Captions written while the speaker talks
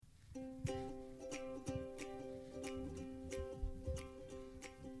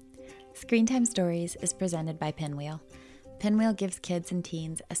Screen Time Stories is presented by Pinwheel. Pinwheel gives kids and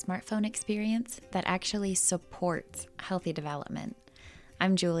teens a smartphone experience that actually supports healthy development.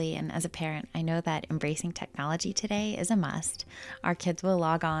 I'm Julie, and as a parent, I know that embracing technology today is a must. Our kids will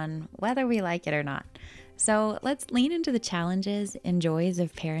log on whether we like it or not. So let's lean into the challenges and joys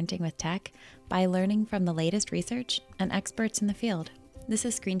of parenting with tech by learning from the latest research and experts in the field. This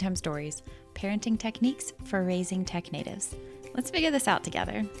is Screen Time Stories, parenting techniques for raising tech natives. Let's figure this out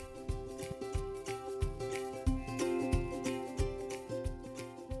together.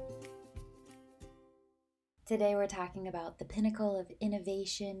 Today we're talking about the pinnacle of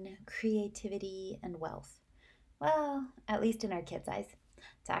innovation, creativity, and wealth. Well, at least in our kids' eyes.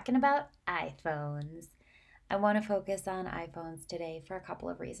 Talking about iPhones. I want to focus on iPhones today for a couple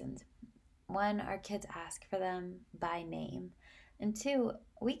of reasons. One, our kids ask for them by name. And two,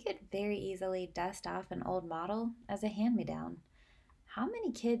 we could very easily dust off an old model as a hand-me-down. How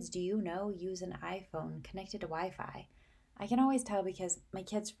many kids do you know use an iPhone connected to Wi-Fi? I can always tell because my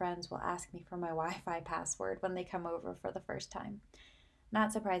kids' friends will ask me for my Wi-Fi password when they come over for the first time.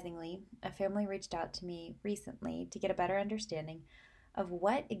 Not surprisingly, a family reached out to me recently to get a better understanding of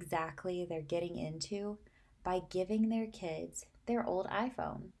what exactly they're getting into by giving their kids their old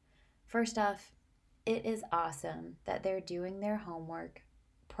iPhone. First off, it is awesome that they're doing their homework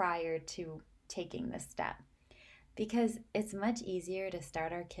prior to taking this step because it's much easier to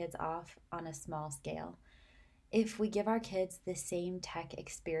start our kids off on a small scale. If we give our kids the same tech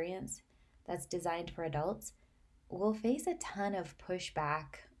experience that's designed for adults, we'll face a ton of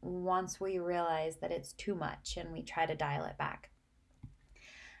pushback once we realize that it's too much and we try to dial it back.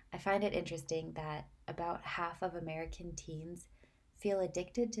 I find it interesting that about half of American teens feel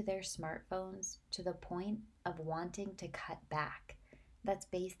addicted to their smartphones to the point of wanting to cut back. That's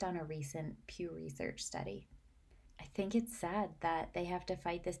based on a recent Pew Research study. I think it's sad that they have to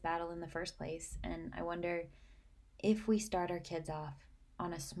fight this battle in the first place, and I wonder if we start our kids off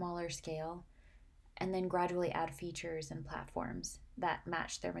on a smaller scale and then gradually add features and platforms that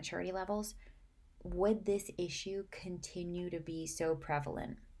match their maturity levels, would this issue continue to be so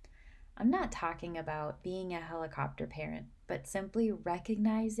prevalent? I'm not talking about being a helicopter parent, but simply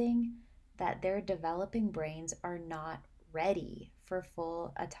recognizing that their developing brains are not ready for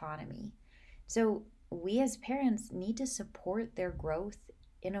full autonomy. So we as parents need to support their growth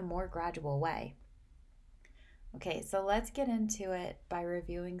in a more gradual way. Okay, so let's get into it by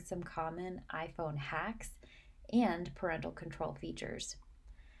reviewing some common iPhone hacks and parental control features.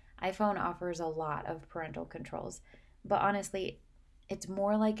 iPhone offers a lot of parental controls, but honestly, it's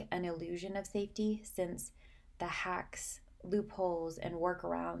more like an illusion of safety since the hacks, loopholes, and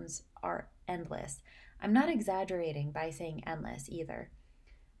workarounds are endless. I'm not exaggerating by saying endless either.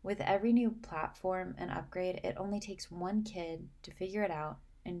 With every new platform and upgrade, it only takes one kid to figure it out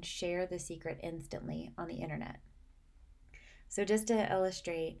and share the secret instantly on the internet. So just to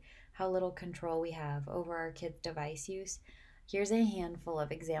illustrate how little control we have over our kids' device use, here's a handful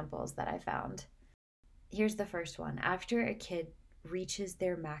of examples that I found. Here's the first one. After a kid reaches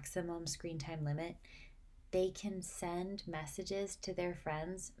their maximum screen time limit, they can send messages to their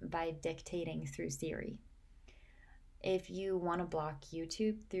friends by dictating through Siri. If you want to block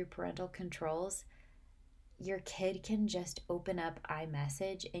YouTube through parental controls, your kid can just open up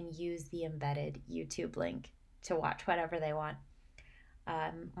iMessage and use the embedded YouTube link to watch whatever they want.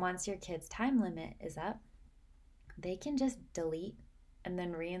 Once your kid's time limit is up, they can just delete and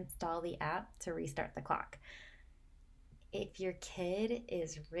then reinstall the app to restart the clock. If your kid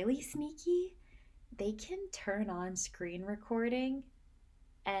is really sneaky, they can turn on screen recording,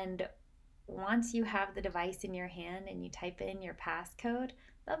 and once you have the device in your hand and you type in your passcode,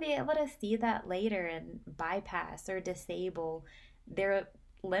 they'll be able to see that later and bypass or disable their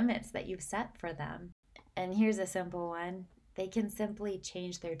limits that you've set for them. And here's a simple one. They can simply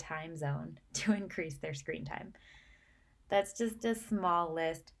change their time zone to increase their screen time. That's just a small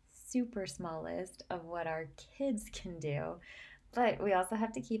list, super small list of what our kids can do. But we also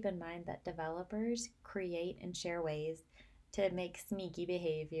have to keep in mind that developers create and share ways to make sneaky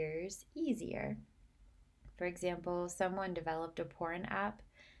behaviors easier. For example, someone developed a porn app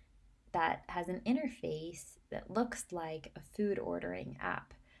that has an interface that looks like a food ordering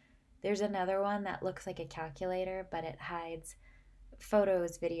app. There's another one that looks like a calculator, but it hides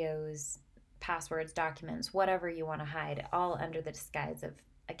photos, videos, passwords, documents, whatever you want to hide, all under the disguise of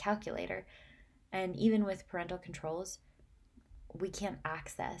a calculator. And even with parental controls, we can't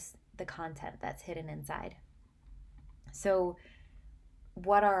access the content that's hidden inside. So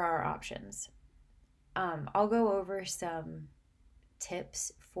what are our options? I'll go over some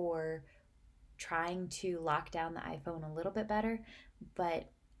tips for trying to lock down the iPhone a little bit better,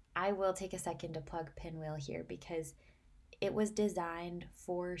 but I will take a second to plug Pinwheel here because it was designed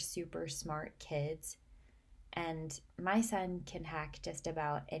for super smart kids. And my son can hack just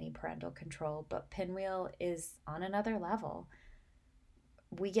about any parental control, but Pinwheel is on another level.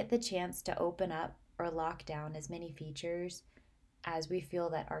 We get the chance to open up or lock down as many features as we feel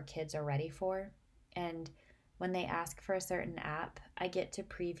that our kids are ready for. And when they ask for a certain app, I get to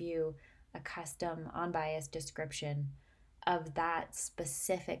preview a custom, unbiased description of that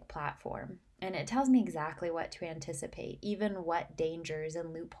specific platform. And it tells me exactly what to anticipate, even what dangers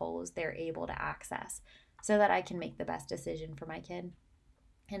and loopholes they're able to access, so that I can make the best decision for my kid.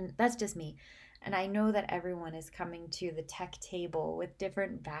 And that's just me. And I know that everyone is coming to the tech table with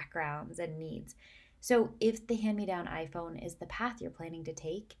different backgrounds and needs. So if the hand me down iPhone is the path you're planning to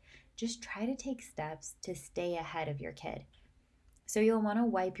take, just try to take steps to stay ahead of your kid. So you'll want to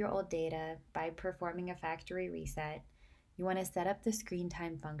wipe your old data by performing a factory reset. You want to set up the screen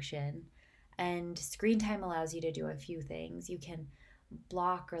time function. And screen time allows you to do a few things. You can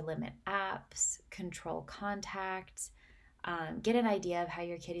block or limit apps, control contacts, get an idea of how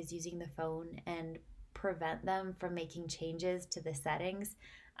your kid is using the phone and prevent them from making changes to the settings.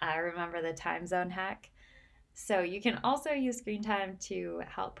 Remember the time zone hack? So you can also use screen time to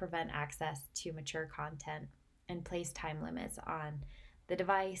help prevent access to mature content and place time limits on the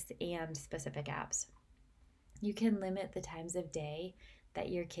device and specific apps. You can limit the times of day that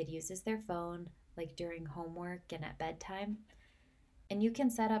your kid uses their phone, like during homework and at bedtime. And you can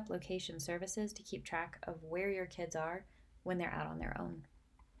set up location services to keep track of where your kids are when they're out on their own.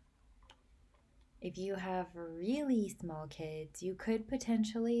 If you have really small kids, you could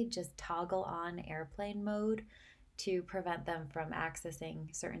potentially just toggle on airplane mode to prevent them from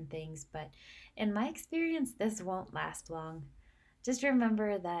accessing certain things. But in my experience, this won't last long. Just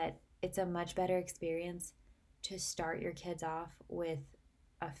remember that it's a much better experience to start your kids off with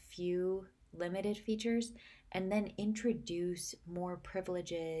a few limited features and then introduce more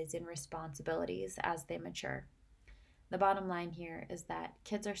privileges and responsibilities as they mature. The bottom line here is that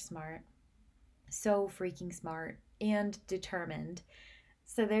kids are smart, so freaking smart and determined.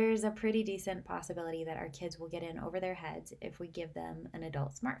 So there's a pretty decent possibility that our kids will get in over their heads if we give them an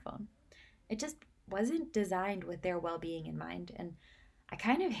adult smartphone. It just wasn't designed with their well-being in mind, and I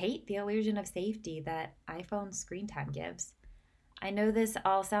kind of hate the illusion of safety that iPhone screen time gives. I know this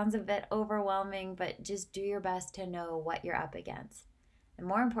all sounds a bit overwhelming, but just do your best to know what you're up against. And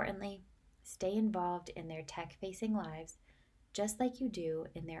more importantly, stay involved in their tech-facing lives just like you do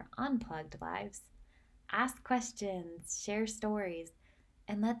in their unplugged lives. Ask questions, share stories,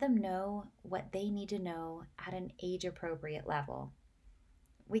 and let them know what they need to know at an age-appropriate level.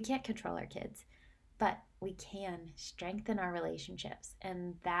 We can't control our kids, but we can strengthen our relationships,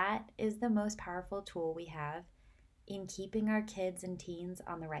 and that is the most powerful tool we have in keeping our kids and teens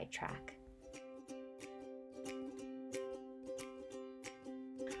on the right track.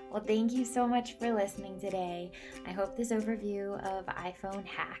 Well, thank you so much for listening today. I hope this overview of iPhone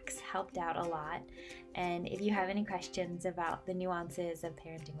hacks helped out a lot. And if you have any questions about the nuances of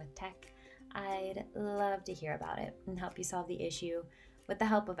parenting with tech, I'd love to hear about it and help you solve the issue with the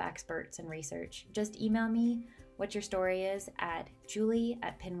help of experts and research. Just email me what your story is at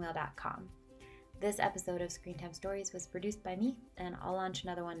julie@pinwheel.com. This episode of Screen Time Stories was produced by me, and I'll launch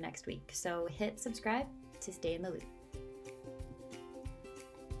another one next week. So hit subscribe to stay in the loop.